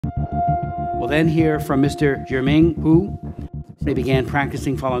We'll then hear from Mr. Zhiming, who began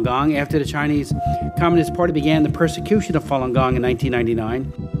practicing Falun Gong after the Chinese Communist Party began the persecution of Falun Gong in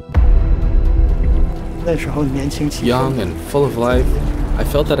 1999. Young and full of life, I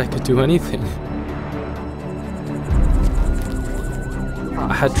felt that I could do anything.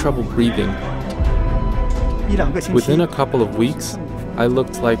 I had trouble breathing. Within a couple of weeks, I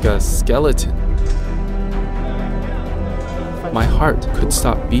looked like a skeleton. My heart could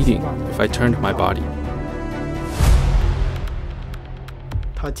stop beating if I turned my body.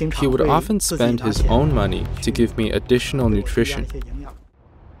 He would often spend his own money to give me additional nutrition.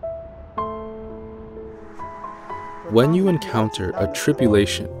 When you encounter a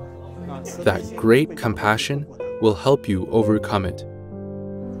tribulation, that great compassion will help you overcome it.